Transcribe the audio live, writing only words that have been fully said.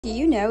Do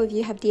you know if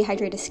you have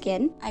dehydrated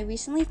skin? I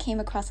recently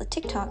came across a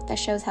TikTok that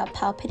shows how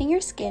palpating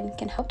your skin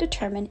can help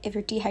determine if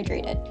you're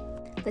dehydrated.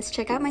 Let's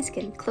check out my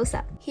skin close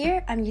up.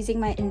 Here, I'm using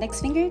my index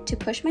finger to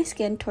push my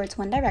skin towards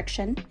one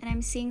direction, and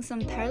I'm seeing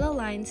some parallel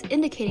lines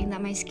indicating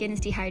that my skin is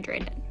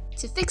dehydrated.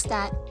 To fix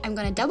that, I'm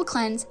going to double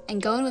cleanse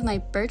and go in with my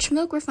birch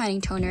milk refining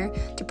toner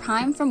to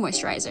prime for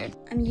moisturizer.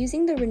 I'm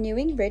using the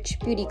Renewing Rich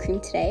Beauty Cream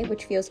today,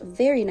 which feels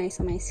very nice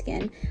on my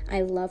skin.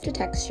 I love the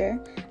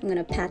texture. I'm going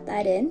to pat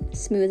that in,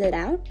 smooth it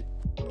out,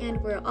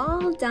 and we're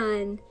all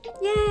done.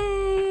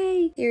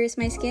 Yay! Here's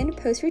my skin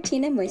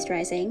post-routine and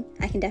moisturizing.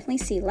 I can definitely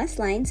see less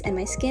lines and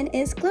my skin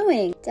is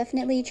glowing.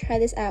 Definitely try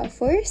this out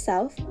for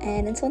yourself,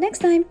 and until next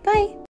time, bye!